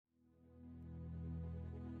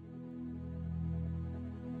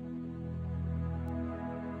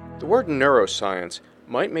The word neuroscience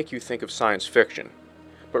might make you think of science fiction,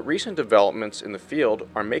 but recent developments in the field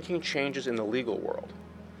are making changes in the legal world.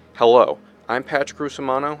 Hello, I'm Patrick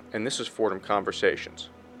Russomano, and this is Fordham Conversations.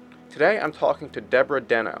 Today I'm talking to Deborah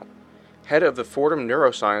Deno, head of the Fordham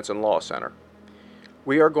Neuroscience and Law Center.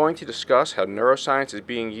 We are going to discuss how neuroscience is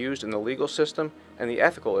being used in the legal system and the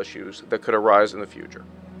ethical issues that could arise in the future.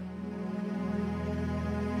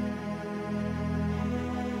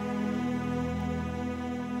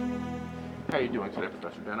 How are you doing today,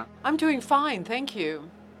 Professor Deno? I'm doing fine, thank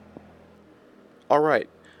you. All right,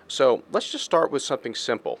 so let's just start with something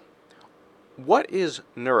simple. What is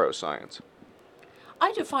neuroscience?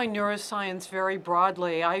 I define neuroscience very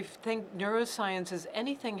broadly. I think neuroscience is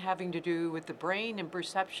anything having to do with the brain and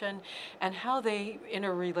perception and how they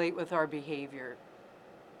interrelate with our behavior.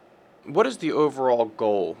 What is the overall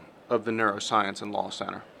goal of the Neuroscience and Law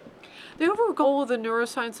Center? The overall goal of the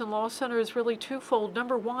Neuroscience and Law Center is really twofold.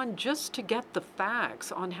 Number one, just to get the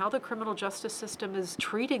facts on how the criminal justice system is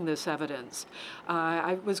treating this evidence.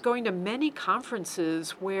 I was going to many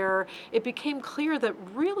conferences where it became clear that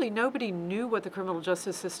really nobody knew what the criminal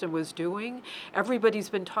justice system was doing. Everybody's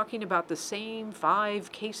been talking about the same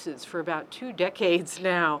 5 cases for about 2 decades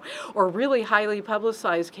now, or really highly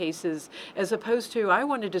publicized cases, as opposed to I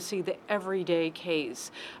wanted to see the everyday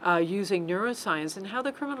case using neuroscience and how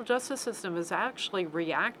the criminal justice system has actually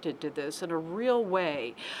reacted to this in a real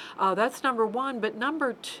way. That's number one. But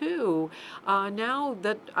number two, now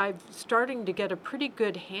that I'm starting to get a pretty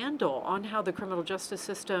good handle on how the criminal justice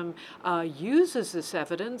system uses this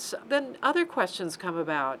evidence, then other questions come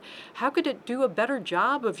about. How could it do a better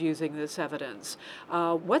job of using this evidence?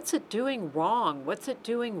 What's it doing wrong? What's it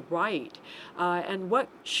doing right? And what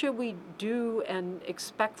should we do and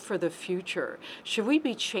expect for the future? Should we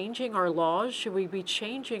be changing our laws? Should we be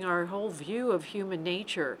changing our whole view of human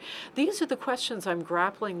nature? These are the questions I'm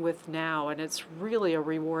grappling with now, and it's really a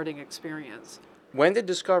rewarding experience. When did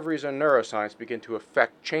discoveries in neuroscience begin to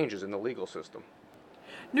affect changes in the legal system?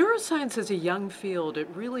 Neuroscience is a young field. It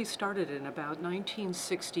really started in about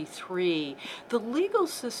 1963. The legal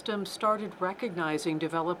system started recognizing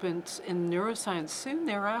developments in neuroscience soon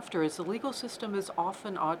thereafter, as the legal system is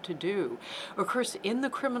often ought to do. Of course, in the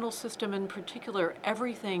criminal system in particular,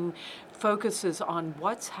 everything focuses on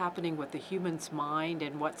what's happening with the human's mind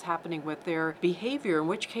and what's happening with their behavior, in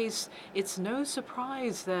which case it's no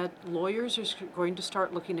surprise that lawyers are going to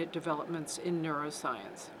start looking at developments in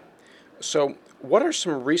neuroscience. So, what are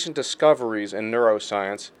some recent discoveries in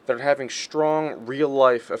neuroscience that are having strong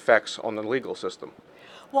real-life effects on the legal system?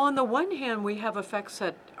 Well, on the one hand, we have effects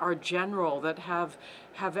that are general, that have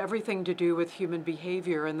everything to do with human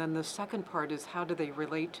behavior, and then the second part is how do they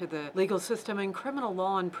relate to the legal system and criminal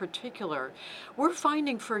law in particular. We're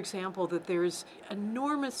finding, for example, that there's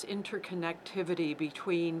enormous interconnectivity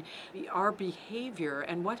between our behavior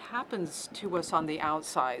and what happens to us on the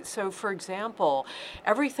outside. So, for example,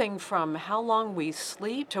 everything from how long we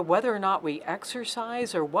sleep to whether or not we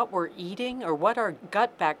exercise or what we're eating or what our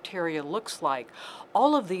gut bacteria looks like,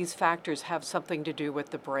 all of these factors have something to do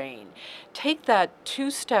with the brain. Take that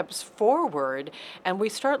 2 steps forward, and we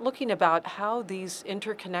start looking about how these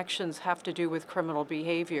interconnections have to do with criminal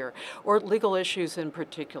behavior or legal issues in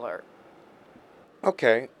particular.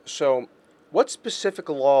 Okay, so what specific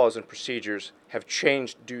laws and procedures have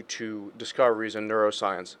changed due to discoveries in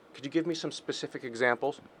neuroscience? Could you give me some specific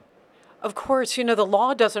examples? Of course, the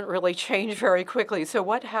law doesn't really change very quickly. So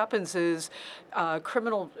what happens is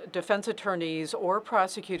criminal defense attorneys or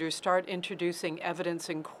prosecutors start introducing evidence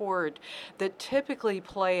in court that typically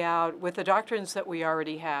play out with the doctrines that we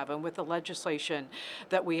already have and with the legislation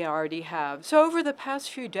that we already have. So over the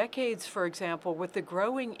past few decades, for example, with the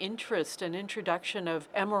growing interest and introduction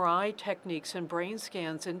of MRI techniques and brain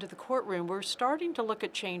scans into the courtroom, we're starting to look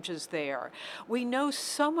at changes there. We know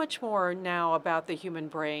so much more now about the human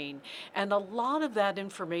brain. And a lot of that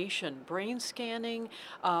information, brain scanning,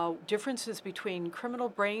 differences between criminal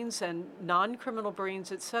brains and non-criminal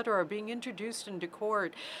brains, et cetera, are being introduced into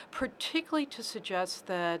court, particularly to suggest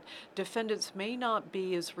that defendants may not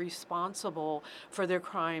be as responsible for their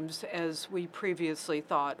crimes as we previously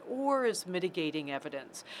thought, or as mitigating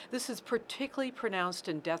evidence. This is particularly pronounced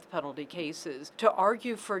in death penalty cases, to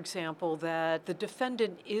argue, for example, that the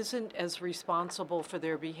defendant isn't as responsible for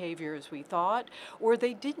their behavior as we thought, or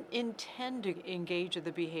they didn't intend to engage in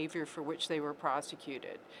the behavior for which they were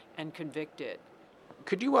prosecuted and convicted.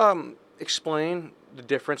 Could you explain the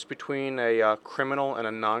difference between a criminal and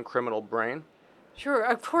a non-criminal brain? Sure,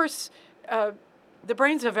 of course, The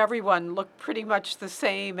brains of everyone look pretty much the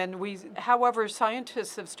same, and however,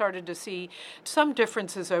 scientists have started to see some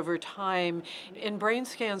differences over time in brain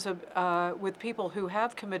scans with people who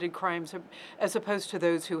have committed crimes as opposed to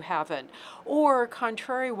those who haven't. Or,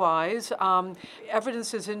 contrary-wise,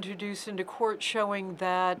 evidence is introduced into court showing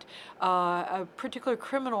that a particular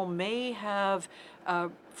criminal may have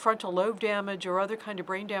frontal lobe damage or other kind of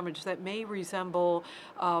brain damage that may resemble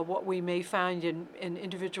what we may find in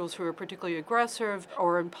individuals who are particularly aggressive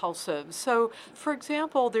or impulsive. So, for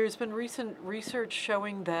example, there's been recent research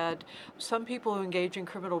showing that some people who engage in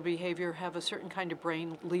criminal behavior have a certain kind of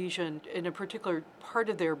brain lesion in a particular part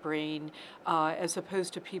of their brain as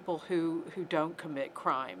opposed to people who don't commit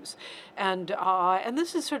crimes. And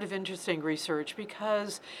this is sort of interesting research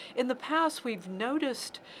because in the past we've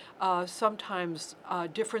noticed sometimes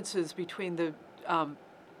differences between the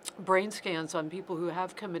brain scans on people who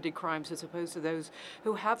have committed crimes as opposed to those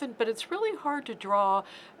who haven't, but it's really hard to draw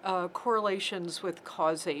correlations with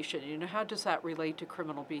causation. You know, how does that relate to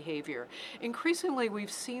criminal behavior? Increasingly,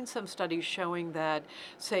 we've seen some studies showing that,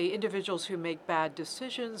 say, individuals who make bad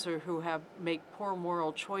decisions or who make poor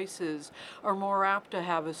moral choices are more apt to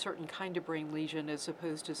have a certain kind of brain lesion as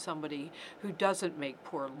opposed to somebody who doesn't make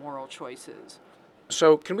poor moral choices.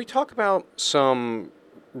 So, can we talk about some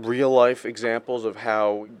real life examples of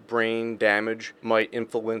how brain damage might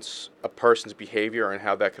influence a person's behavior and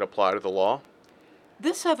how that could apply to the law?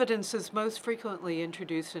 This evidence is most frequently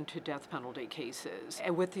introduced into death penalty cases,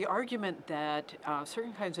 and with the argument that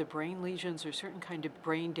certain kinds of brain lesions or certain kind of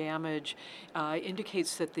brain damage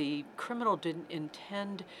indicates that the criminal didn't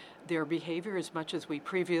intend their behavior as much as we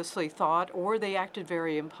previously thought, or they acted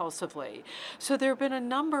very impulsively. So there have been a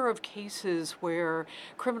number of cases where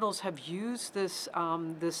criminals have used this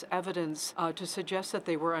evidence to suggest that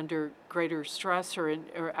they were under greater stress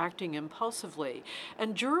or acting impulsively.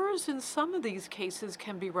 And jurors in some of these cases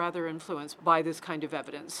can be rather influenced by this kind of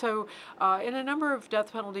evidence. So in a number of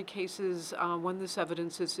death penalty cases, when this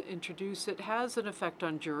evidence is introduced, it has an effect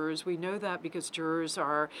on jurors. We know that because jurors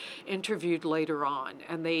are interviewed later on,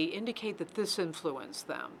 and they indicate that this influenced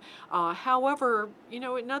them. However,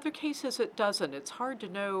 in other cases it doesn't. It's hard to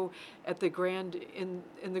know in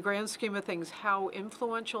the grand scheme of things how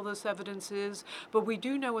influential this evidence is, but we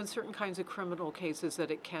do know in certain kinds of criminal cases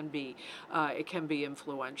that it can be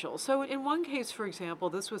influential. So in one case, for example,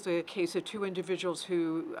 this was a case of two individuals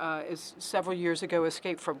who several years ago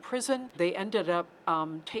escaped from prison. They ended up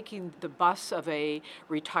taking the bus of a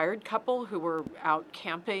retired couple who were out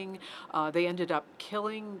camping. They ended up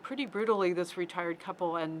killing pretty brutally this retired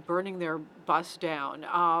couple and burning their bus down.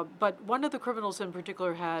 But one of the criminals in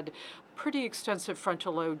particular had pretty extensive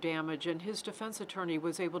frontal lobe damage, and his defense attorney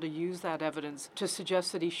was able to use that evidence to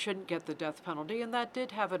suggest that he shouldn't get the death penalty, and that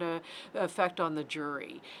did have an effect on the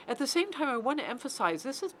jury. At the same time, I want to emphasize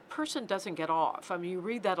this person doesn't get off. I mean, you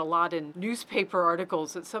read that a lot in newspaper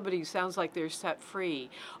articles that somebody sounds like they're set free.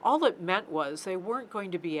 All it meant was they weren't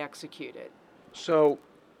going to be executed. So,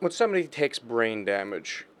 when somebody takes brain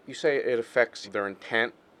damage, you say it affects their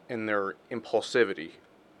intent and their impulsivity.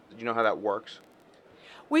 Do you know how that works?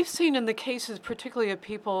 We've seen in the cases, particularly of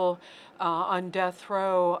people on death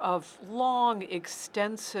row, of long,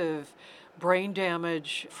 extensive brain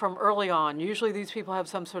damage from early on. Usually these people have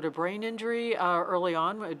some sort of brain injury early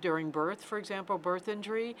on during birth, for example, birth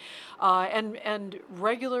injury, and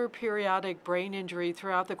regular periodic brain injury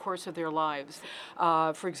throughout the course of their lives.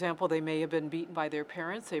 For example, they may have been beaten by their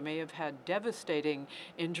parents. They may have had devastating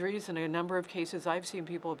injuries. In a number of cases, I've seen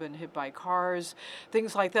people have been hit by cars,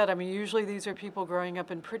 things like that. I mean, usually these are people growing up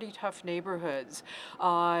in pretty tough neighborhoods,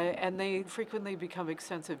 and they frequently become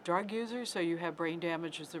extensive drug users, so you have brain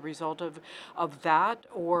damage as a result of that,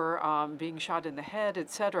 or being shot in the head,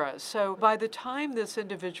 etc. So by the time this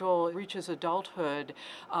individual reaches adulthood,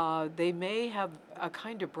 they may have a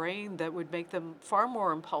kind of brain that would make them far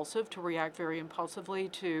more impulsive, to react very impulsively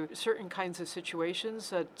to certain kinds of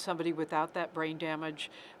situations that somebody without that brain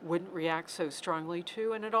damage wouldn't react so strongly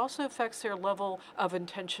to. And it also affects their level of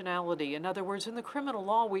intentionality. In other words, in the criminal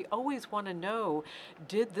law, we always want to know,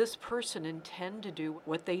 did this person intend to do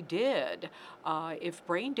what they did? If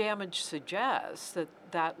brain damage suggests that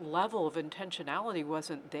that level of intentionality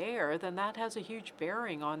wasn't there, then that has a huge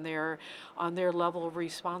bearing on their level of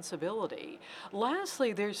responsibility.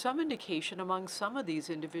 Lastly, there's some indication among some of these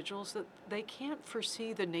individuals that they can't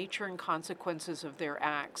foresee the nature and consequences of their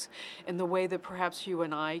acts in the way that perhaps you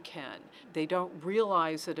and I can. They don't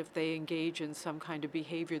realize that if they engage in some kind of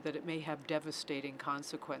behavior that it may have devastating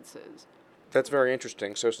consequences. That's very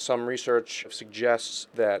interesting. So some research suggests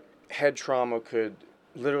that head trauma could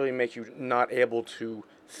literally make you not able to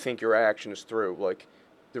think your actions through. Like,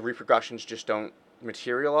 the repercussions just don't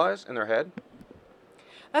materialize in their head?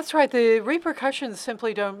 That's right. The repercussions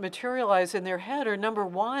simply don't materialize in their head. Or number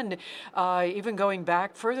one, even going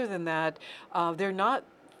back further than that, they're not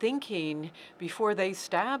thinking before they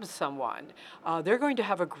stab someone. They're going to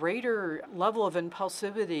have a greater level of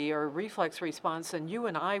impulsivity or reflex response than you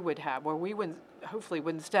and I would have, where we wouldn't, hopefully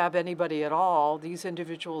wouldn't stab anybody at all. These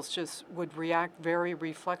individuals just would react very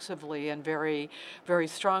reflexively and very, very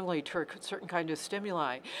strongly to a certain kind of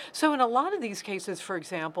stimuli. So in a lot of these cases, for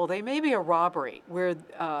example, they may be a robbery where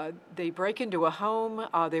they break into a home,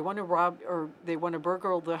 they want to rob or they want to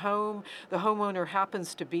burgle the home. The homeowner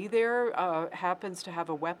happens to be there, happens to have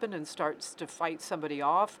a weapon and starts to fight somebody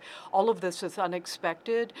off. All of this is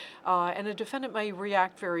unexpected, and a defendant may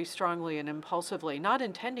react very strongly and impulsively, not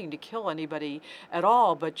intending to kill anybody at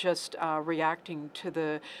all, but just reacting to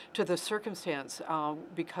the circumstance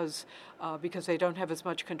because they don't have as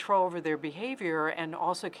much control over their behavior and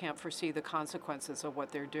also can't foresee the consequences of what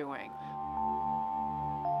they're doing.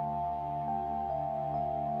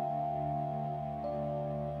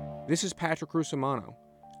 This is Patrick Rusumano,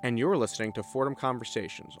 and you're listening to Fordham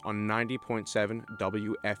Conversations on 90.7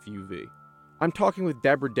 WFUV. I'm talking with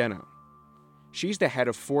Deborah Deno. She's the head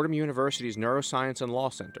of Fordham University's Neuroscience and Law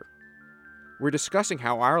Center. We're discussing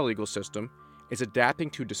how our legal system is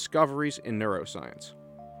adapting to discoveries in neuroscience.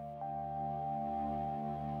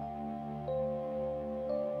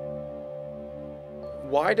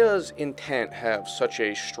 Why does intent have such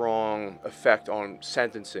a strong effect on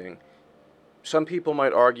sentencing? Some people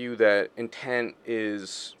might argue that intent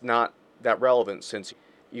is not that relevant since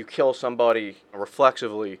you kill somebody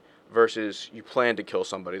reflexively versus you plan to kill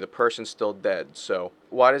somebody. The person's still dead. So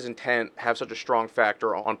why does intent have such a strong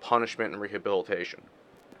factor on punishment and rehabilitation?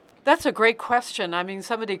 That's a great question. I mean,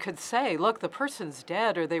 somebody could say, look, the person's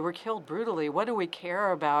dead or they were killed brutally. What do we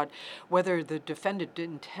care about whether the defendant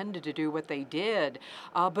intended to do what they did?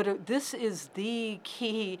 But this is the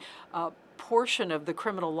key portion of the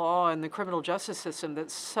criminal law and the criminal justice system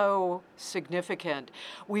that's so significant.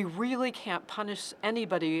 We really can't punish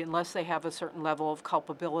anybody unless they have a certain level of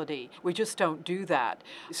culpability. We just don't do that.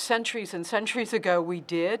 Centuries and centuries ago, we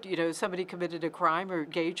did. Somebody committed a crime or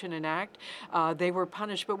engaged in an act, they were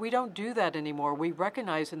punished, but we don't do that anymore. We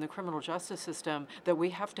recognize in the criminal justice system that we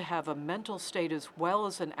have to have a mental state as well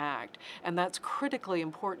as an act, and that's critically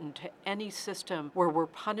important to any system where we're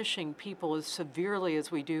punishing people as severely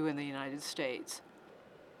as we do in the United States.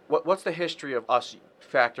 What's the history of us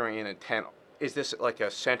factoring in intent? Is this like a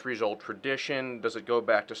centuries-old tradition? Does it go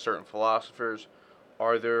back to certain philosophers?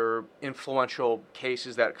 Are there influential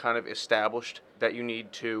cases that kind of established that you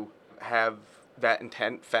need to have that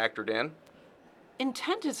intent factored in?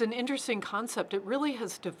 Intent is an interesting concept. It really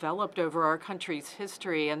has developed over our country's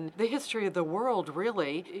history and the history of the world,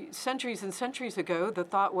 really. Centuries and centuries ago, the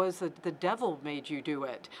thought was that the devil made you do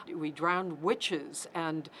it. We drowned witches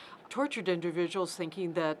and tortured individuals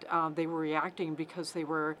thinking that they were reacting because they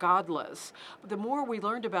were godless. The more we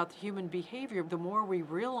learned about the human behavior, the more we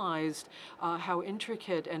realized how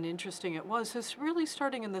intricate and interesting it was. This really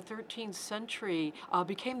starting in the 13th century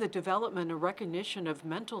became the development and recognition of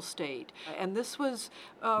mental state. And this was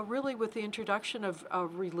really with the introduction of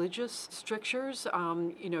religious strictures.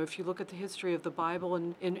 If you look at the history of the Bible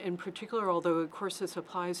and in particular, although of course this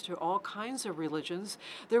applies to all kinds of religions,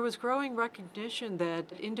 there was growing recognition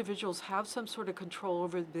that individuals have some sort of control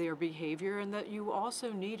over their behavior and that you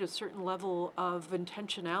also need a certain level of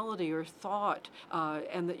intentionality or thought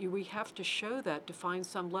and that we have to show that to find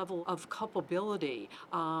some level of culpability.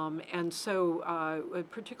 And so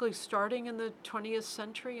particularly starting in the 20th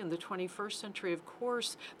century and the 21st century, of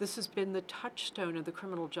course, this has been the touchstone of the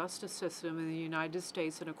criminal justice system in the United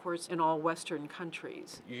States and of course in all Western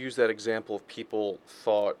countries. You use that example of people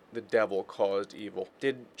thought the devil caused evil.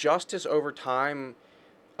 Did justice over time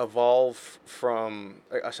evolve from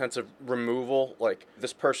a sense of removal, like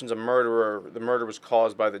this person's a murderer, the murder was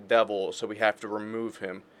caused by the devil, so we have to remove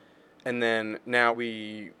him, and then now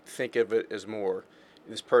we think of it as more,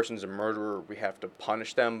 this person's a murderer, we have to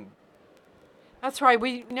punish them? That's right.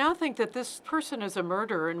 We now think that this person is a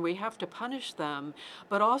murderer and we have to punish them,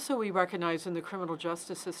 but also we recognize in the criminal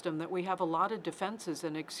justice system that we have a lot of defenses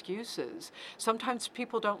and excuses. Sometimes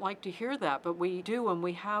people don't like to hear that, but we do, and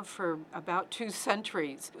we have for about 2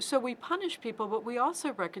 centuries. So we punish people, but we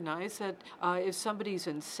also recognize that if somebody's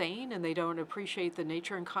insane and they don't appreciate the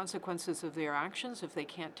nature and consequences of their actions, if they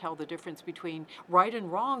can't tell the difference between right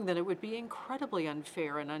and wrong, then it would be incredibly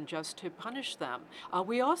unfair and unjust to punish them.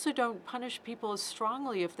 We also don't punish people as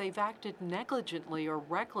strongly if they've acted negligently or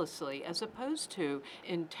recklessly as opposed to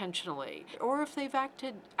intentionally, or if they've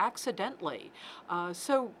acted accidentally.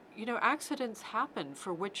 So accidents happen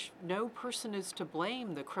for which no person is to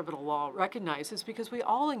blame, the criminal law recognizes, because we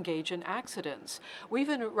all engage in accidents. We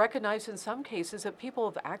even recognize in some cases that people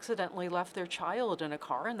have accidentally left their child in a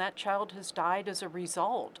car and that child has died as a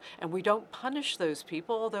result. And we don't punish those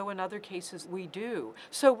people, although in other cases we do.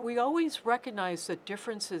 So we always recognize the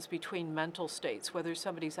differences between mental states, whether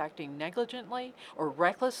somebody's acting negligently or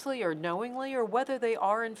recklessly or knowingly, or whether they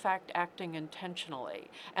are in fact acting intentionally.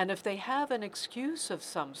 And if they have an excuse of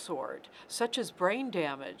some sort, such as brain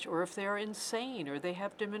damage, or if they're insane, or they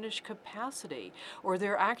have diminished capacity, or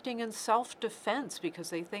they're acting in self-defense because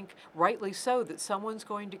they think, rightly so, that someone's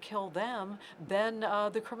going to kill them, then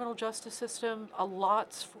the criminal justice system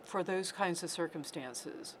allots for those kinds of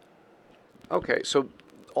circumstances. Okay, so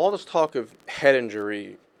all this talk of head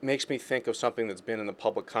injury makes me think of something that's been in the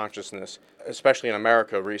public consciousness, especially in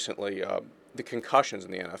America recently, the concussions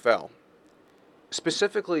in the NFL.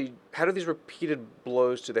 Specifically, how do these repeated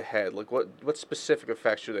blows to the head, like what specific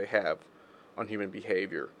effects do they have on human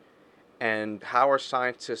behavior? And how are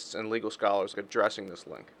scientists and legal scholars addressing this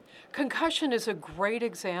link? Concussion is a great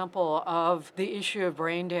example of the issue of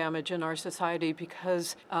brain damage in our society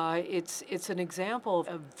because it's an example of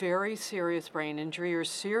a very serious brain injury or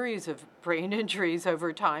series of brain injuries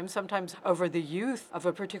over time, sometimes over the youth of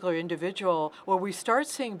a particular individual, where we start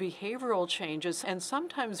seeing behavioral changes and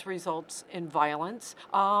sometimes results in violence.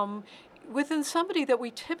 Within somebody that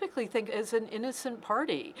we typically think is an innocent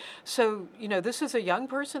party. So, this is a young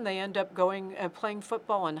person. They end up going playing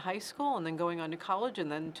football in high school and then going on to college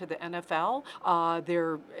and then to the NFL.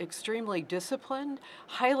 They're extremely disciplined,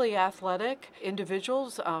 highly athletic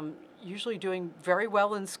individuals. Usually doing very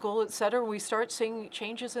well in school, et cetera. We start seeing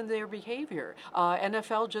changes in their behavior.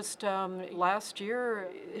 NFL just last year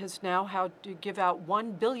has now had to give out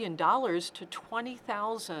 $1 billion to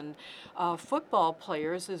 20,000 football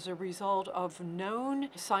players as a result of known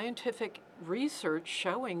scientific research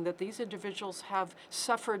showing that these individuals have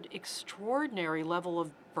suffered extraordinary level of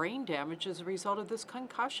brain damage as a result of this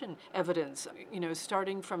concussion evidence,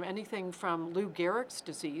 starting from anything from Lou Gehrig's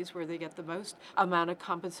disease, where they get the most amount of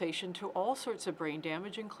compensation, to all sorts of brain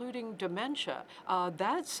damage, including dementia.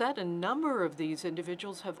 That said, a number of these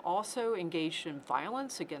individuals have also engaged in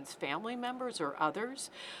violence against family members or others.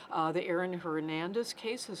 The Aaron Hernandez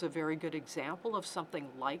case is a very good example of something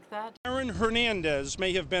like that. Aaron Hernandez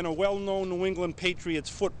may have been a well-known New England Patriots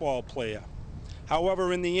football player.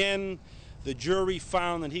 However, in the end, the jury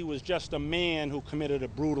found that he was just a man who committed a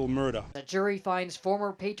brutal murder. The jury finds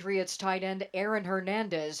former Patriots tight end Aaron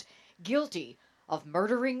Hernandez guilty of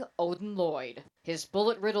murdering Odin Lloyd. His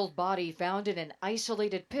bullet-riddled body found in an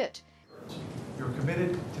isolated pit. You're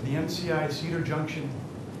committed to the MCI Cedar Junction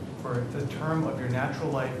for the term of your natural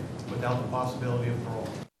life without the possibility of parole.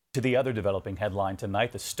 To the other developing headline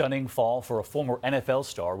tonight, the stunning fall for a former NFL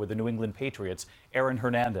star with the New England Patriots, Aaron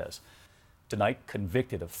Hernandez. Tonight,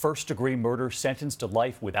 convicted of first-degree murder, sentenced to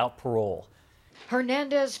life without parole.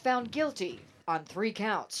 Hernandez found guilty on 3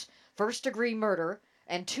 counts, first-degree murder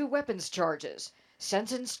and 2 weapons charges,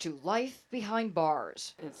 sentenced to life behind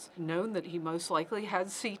bars. It's known that he most likely had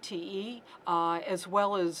CTE, as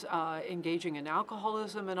well as engaging in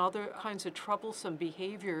alcoholism and other kinds of troublesome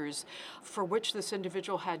behaviors for which this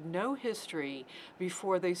individual had no history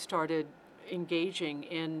before they started engaging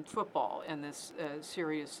in football and this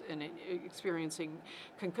serious and experiencing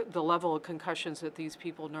the level of concussions that these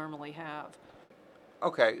people normally have.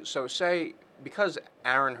 Okay, so say because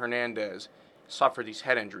Aaron Hernandez suffered these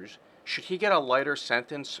head injuries, should he get a lighter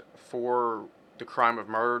sentence for the crime of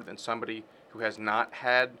murder than somebody who has not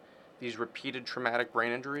had these repeated traumatic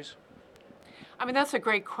brain injuries? I mean, that's a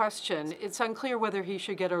great question. It's unclear whether he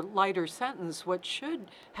should get a lighter sentence. What should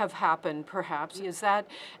have happened, perhaps, is that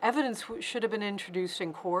evidence should have been introduced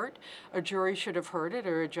in court. A jury should have heard it,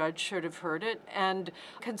 or a judge should have heard it, and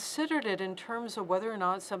considered it in terms of whether or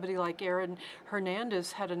not somebody like Aaron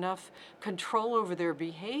Hernandez had enough control over their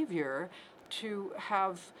behavior to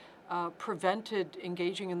have prevented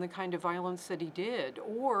engaging in the kind of violence that he did,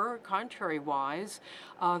 or contrary-wise,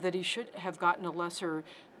 that he should have gotten a lesser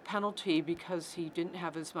penalty because he didn't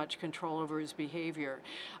have as much control over his behavior.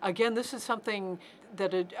 Again, this is something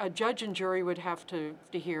that a judge and jury would have to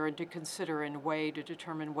hear and to consider in a way to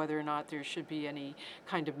determine whether or not there should be any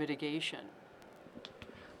kind of mitigation.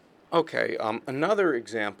 Okay, another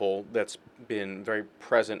example that's been very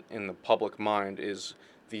present in the public mind is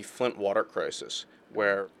the Flint water crisis,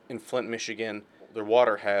 where in Flint, Michigan, their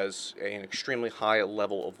water has an extremely high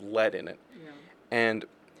level of lead in it. Yeah. And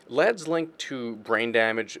lead's linked to brain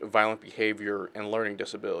damage, violent behavior, and learning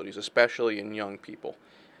disabilities, especially in young people.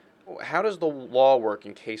 How does the law work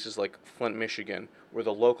in cases like Flint, Michigan, where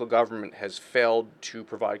the local government has failed to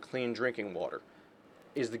provide clean drinking water?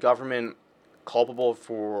 Is the government culpable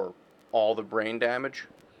for all the brain damage?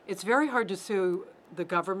 It's very hard to sue the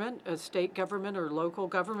government, a state government or local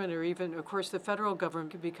government, or even, of course, the federal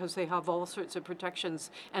government, because they have all sorts of protections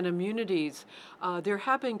and immunities. There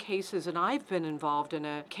have been cases, and I've been involved in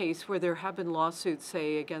a case where there have been lawsuits,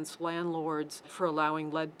 say, against landlords for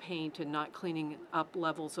allowing lead paint and not cleaning up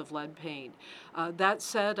levels of lead paint. That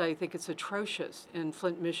said, I think it's atrocious in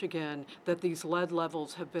Flint, Michigan, that these lead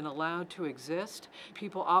levels have been allowed to exist.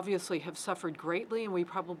 People obviously have suffered greatly, and we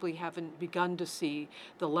probably haven't begun to see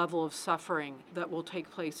the level of suffering that will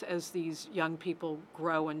take place as these young people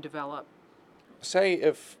grow and develop. Say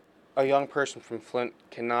if a young person from Flint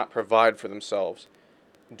cannot provide for themselves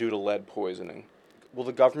due to lead poisoning, will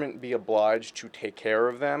the government be obliged to take care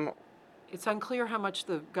of them? It's unclear how much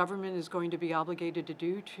the government is going to be obligated to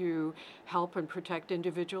do to help and protect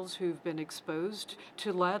individuals who've been exposed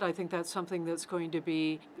to lead. I think that's something that's going to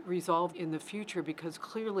be resolved in the future, because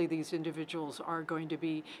clearly these individuals are going to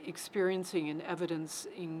be experiencing and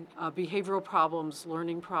evidencing behavioral problems,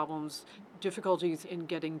 learning problems, difficulties in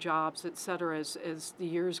getting jobs, et cetera, as the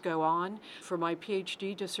years go on. For my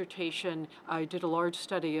PhD dissertation, I did a large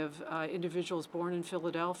study of individuals born in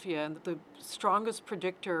Philadelphia, and the strongest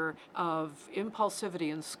predictor of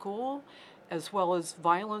impulsivity in school, as well as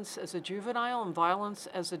violence as a juvenile and violence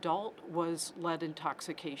as adult, was lead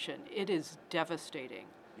intoxication. It is devastating.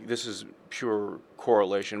 This is pure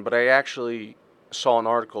correlation, but I actually saw an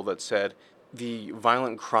article that said the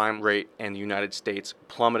violent crime rate in the United States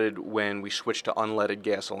plummeted when we switched to unleaded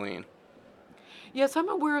gasoline. Yes, I'm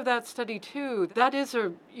aware of that study too. That is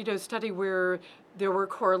a study where there were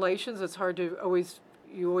correlations. It's hard to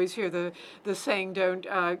you always hear the saying, don't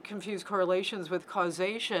confuse correlations with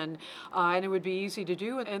causation, and it would be easy to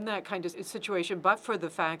do in that kind of situation, but for the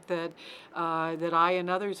fact that I and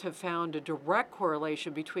others have found a direct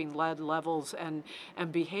correlation between lead levels and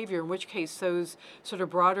behavior, in which case those sort of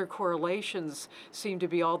broader correlations seem to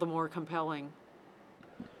be all the more compelling.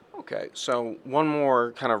 Okay, so one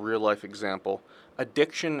more kind of real life example.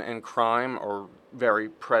 Addiction and crime are very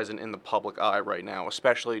present in the public eye right now,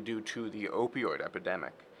 especially due to the opioid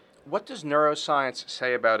epidemic. What does neuroscience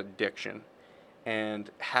say about addiction,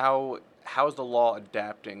 and how is the law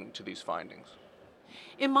adapting to these findings?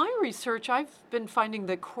 In my research, I've been finding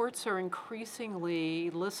that courts are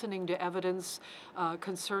increasingly listening to evidence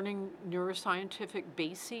concerning neuroscientific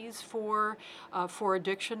bases for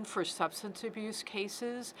addiction, for substance abuse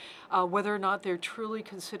cases. Whether or not they're truly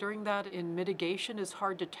considering that in mitigation is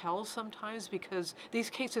hard to tell sometimes, because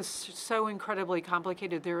these cases are so incredibly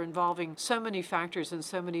complicated. They're involving so many factors and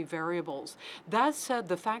so many variables. That said,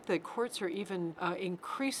 the fact that courts are even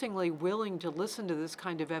increasingly willing to listen to this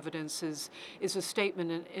kind of evidence is a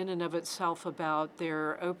statement in and of itself about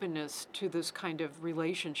their openness to this kind of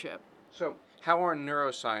relationship. So, how are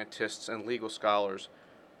neuroscientists and legal scholars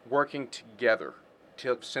working together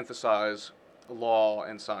to synthesize law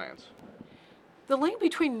and science? The link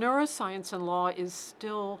between neuroscience and law is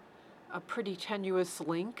still a pretty tenuous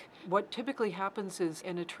link. What typically happens is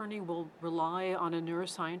an attorney will rely on a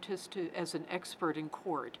neuroscientist as an expert in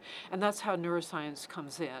court, and that's how neuroscience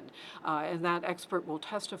comes in. And that expert will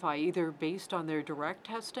testify either based on their direct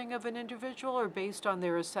testing of an individual or based on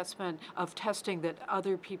their assessment of testing that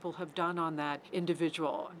other people have done on that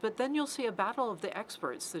individual. But then you'll see a battle of the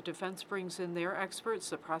experts. The defense brings in their experts,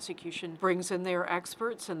 the prosecution brings in their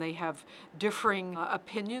experts, and they have differing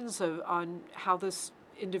opinions on how this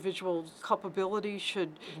individual's culpability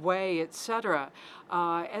should weigh, etc.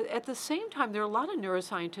 At the same time, there are a lot of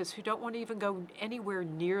neuroscientists who don't want to even go anywhere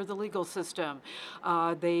near the legal system.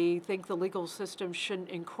 They think the legal system shouldn't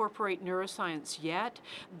incorporate neuroscience yet,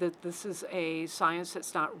 that this is a science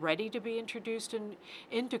that's not ready to be introduced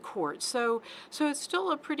into court. So it's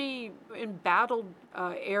still a pretty embattled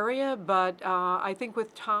area, but I think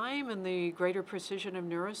with time and the greater precision of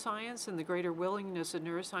neuroscience and the greater willingness of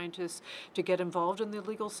neuroscientists to get involved in the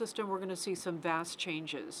legal system, we're going to see some vast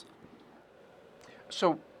changes.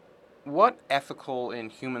 So, what ethical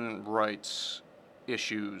and human rights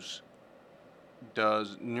issues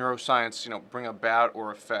does neuroscience, bring about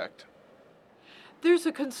or affect? There's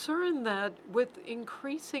a concern that with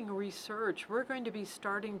increasing research, we're going to be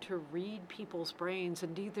starting to read people's brains.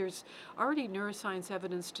 Indeed, there's already neuroscience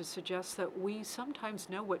evidence to suggest that we sometimes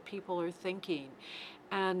know what people are thinking.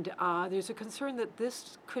 And there's a concern that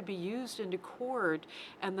this could be used into court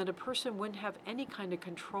and that a person wouldn't have any kind of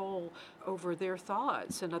control over their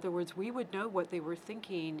thoughts. In other words, we would know what they were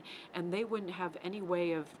thinking and they wouldn't have any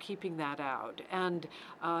way of keeping that out. And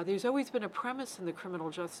there's always been a premise in the criminal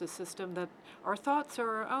justice system that our thoughts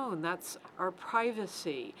are our own. That's our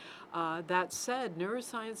privacy. That said,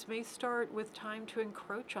 neuroscience may start with time to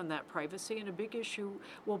encroach on that privacy, and a big issue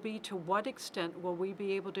will be to what extent will we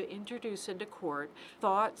be able to introduce into court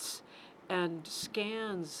thoughts and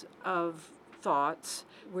scans of thoughts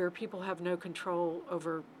where people have no control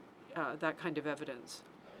over that kind of evidence.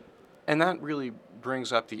 And that really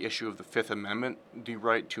brings up the issue of the Fifth Amendment, the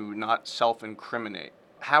right to not self-incriminate.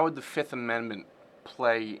 How would the Fifth Amendment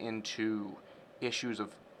play into issues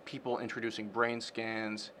of people introducing brain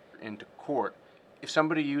scans into court? If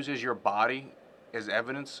somebody uses your body as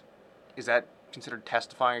evidence, is that considered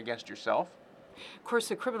testifying against yourself? Of course,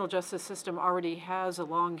 the criminal justice system already has a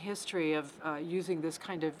long history of using this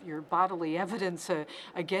kind of your bodily evidence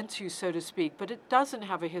against you, so to speak, but it doesn't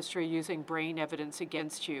have a history using brain evidence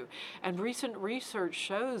against you. And recent research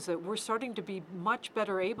shows that we're starting to be much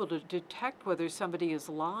better able to detect whether somebody is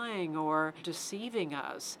lying or deceiving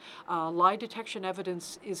us. Lie detection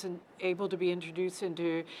evidence isn't able to be introduced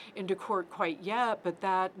into court quite yet, but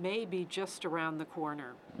that may be just around the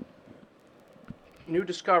corner. New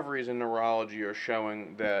discoveries in neurology are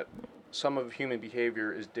showing that some of human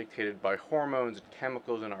behavior is dictated by hormones and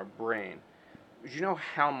chemicals in our brain. Do you know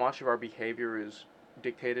how much of our behavior is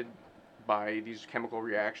dictated by these chemical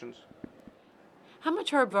reactions? How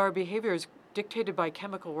much of our behavior is dictated by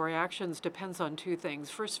chemical reactions depends on two things.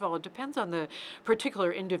 First of all, it depends on the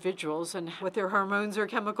particular individuals and what their hormones or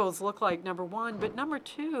chemicals look like, number one. But number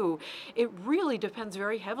two, it really depends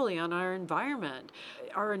very heavily on our environment.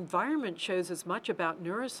 Our environment shows as much about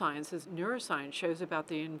neuroscience as neuroscience shows about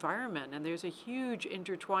the environment. And there's a huge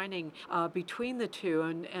intertwining between the two.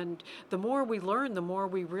 And the more we learn, the more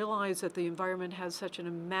we realize that the environment has such a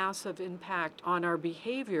massive impact on our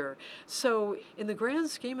behavior. So in the grand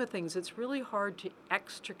scheme of things, it's really hard to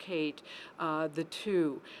extricate the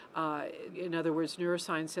two. In other words,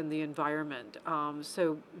 neuroscience and the environment.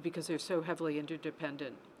 Because they're so heavily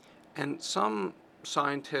interdependent. And some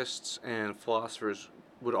scientists and philosophers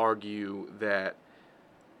would argue that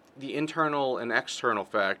the internal and external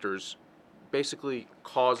factors basically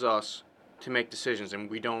cause us to make decisions and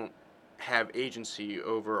we don't have agency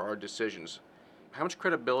over our decisions. How much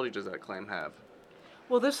credibility does that claim have?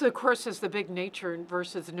 Well, this, of course, is the big nature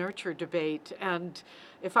versus nurture debate. And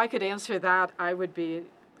if I could answer that, I would be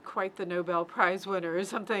quite the Nobel Prize winner or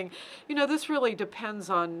something. You know, this really depends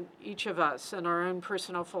on each of us and our own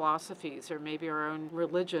personal philosophies or maybe our own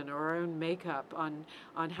religion or our own makeup on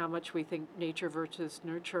how much we think nature versus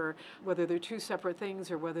nurture, whether they're two separate things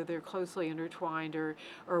or whether they're closely intertwined or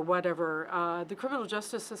whatever. The criminal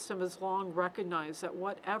justice system has long recognized that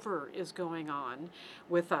whatever is going on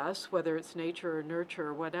with us, whether it's nature or nurture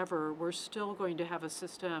or whatever, we're still going to have a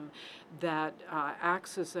system that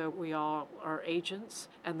acts as though we all are agents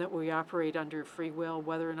and that we operate under free will,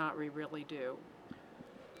 whether or not we really do.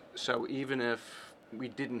 So even if we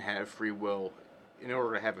didn't have free will, in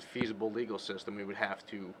order to have a feasible legal system, we would have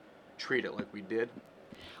to treat it like we did?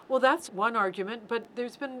 Well, that's one argument, but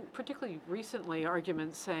there's been particularly recently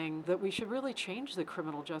arguments saying that we should really change the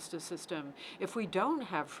criminal justice system if we don't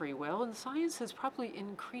have free will, and science is probably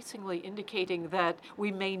increasingly indicating that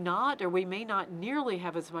we may not, or we may not nearly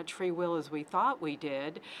have as much free will as we thought we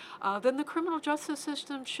did. Then the criminal justice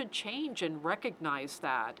system should change and recognize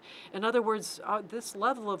that. In other words, this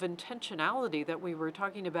level of intentionality that we were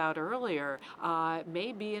talking about earlier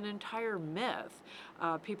may be an entire myth.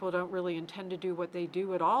 People don't really intend to do what they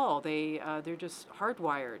do at all. They're just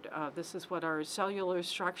hardwired. This is what our cellular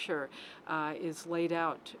structure is laid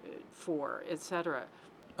out for, etc.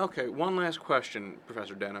 Okay, one last question,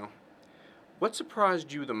 Professor Deno. What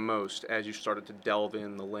surprised you the most as you started to delve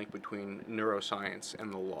in the link between neuroscience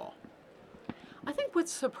and the law? I think what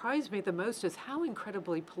surprised me the most is how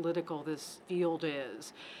incredibly political this field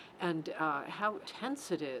is and how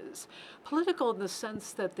tense it is. Political in the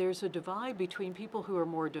sense that there's a divide between people who are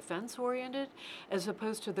more defense-oriented as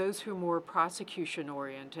opposed to those who are more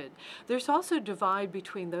prosecution-oriented. There's also a divide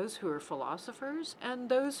between those who are philosophers and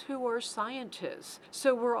those who are scientists.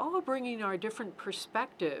 So we're all bringing our different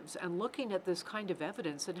perspectives and looking at this kind of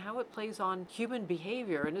evidence and how it plays on human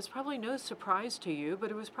behavior. And it's probably no surprise to you,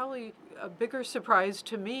 but it was probably a bigger surprise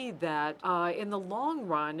to me that in the long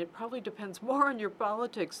run, it probably depends more on your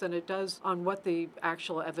politics than than it does on what the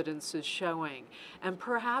actual evidence is showing. And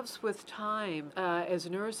perhaps with time, as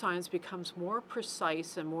neuroscience becomes more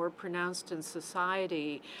precise and more pronounced in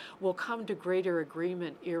society, we'll come to greater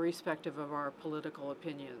agreement irrespective of our political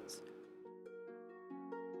opinions.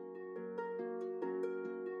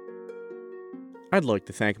 I'd like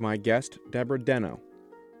to thank my guest, Deborah Deno.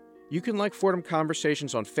 You can like Fordham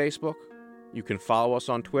Conversations on Facebook, you can follow us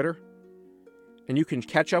on Twitter, and you can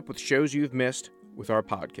catch up with shows you've missed with our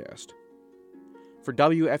podcast. For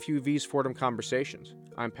WFUV's Fordham Conversations,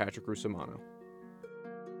 I'm Patrick Russomano.